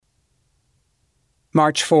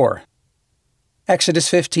March 4, Exodus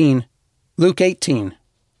 15, Luke 18,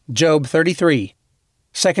 Job 33,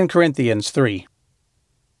 2 Corinthians 3.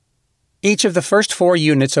 Each of the first 4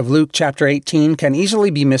 units of Luke chapter 18 can easily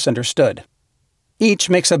be misunderstood. Each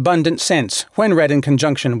makes abundant sense when read in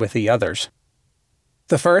conjunction with the others.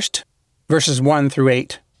 The first, verses 1 through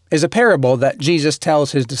 8, is a parable that Jesus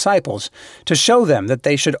tells his disciples to show them that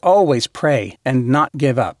they should always pray and not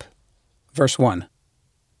give up. Verse 1.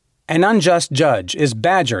 An unjust judge is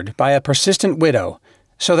badgered by a persistent widow,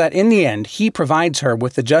 so that in the end he provides her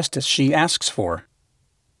with the justice she asks for.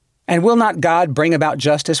 And will not God bring about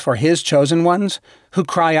justice for his chosen ones, who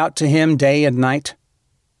cry out to him day and night?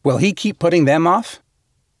 Will he keep putting them off?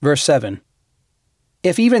 Verse 7.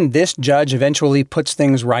 If even this judge eventually puts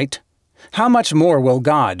things right, how much more will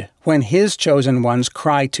God, when his chosen ones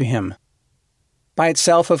cry to him? By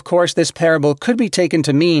itself, of course, this parable could be taken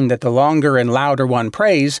to mean that the longer and louder one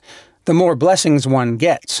prays, the more blessings one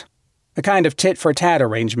gets, a kind of tit-for-tat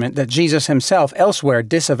arrangement that Jesus himself elsewhere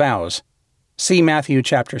disavows. See Matthew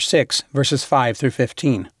chapter 6, verses 5 through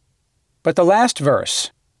 15. But the last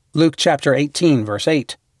verse, Luke chapter 18, verse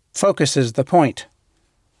 8, focuses the point.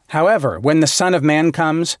 However, when the Son of Man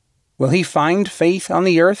comes, will he find faith on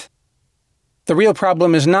the earth? The real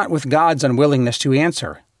problem is not with God's unwillingness to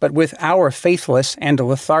answer, but with our faithless and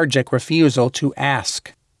lethargic refusal to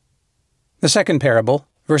ask. The second parable,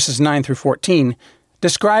 verses 9 through 14,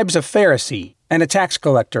 describes a Pharisee and a tax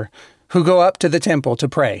collector who go up to the temple to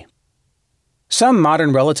pray. Some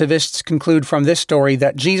modern relativists conclude from this story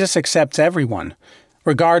that Jesus accepts everyone,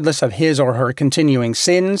 regardless of his or her continuing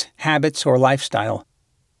sins, habits, or lifestyle.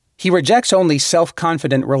 He rejects only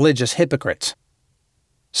self-confident religious hypocrites.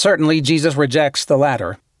 Certainly, Jesus rejects the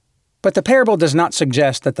latter. But the parable does not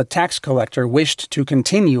suggest that the tax collector wished to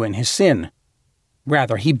continue in his sin.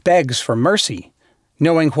 Rather, he begs for mercy,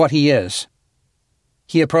 knowing what he is.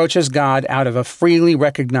 He approaches God out of a freely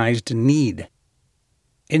recognized need.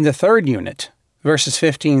 In the third unit, verses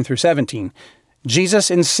 15 through 17, Jesus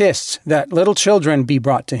insists that little children be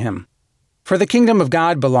brought to him. For the kingdom of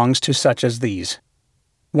God belongs to such as these.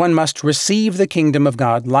 One must receive the kingdom of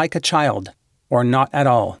God like a child, or not at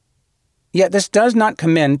all. Yet this does not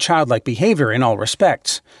commend childlike behavior in all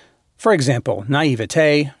respects. For example,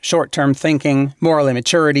 naïveté, short-term thinking, moral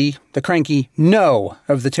immaturity, the cranky no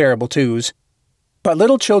of the terrible twos. But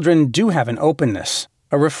little children do have an openness,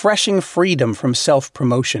 a refreshing freedom from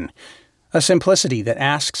self-promotion, a simplicity that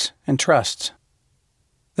asks and trusts.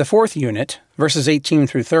 The fourth unit, verses 18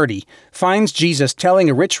 through 30, finds Jesus telling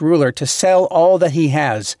a rich ruler to sell all that he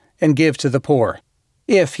has and give to the poor,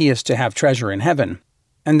 if he is to have treasure in heaven,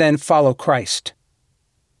 and then follow Christ.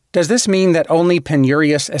 Does this mean that only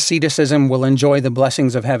penurious asceticism will enjoy the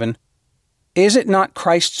blessings of heaven? Is it not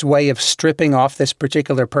Christ's way of stripping off this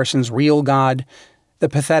particular person's real God, the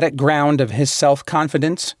pathetic ground of his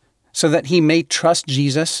self-confidence, so that he may trust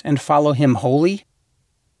Jesus and follow him wholly?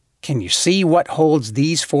 Can you see what holds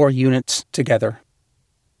these 4 units together?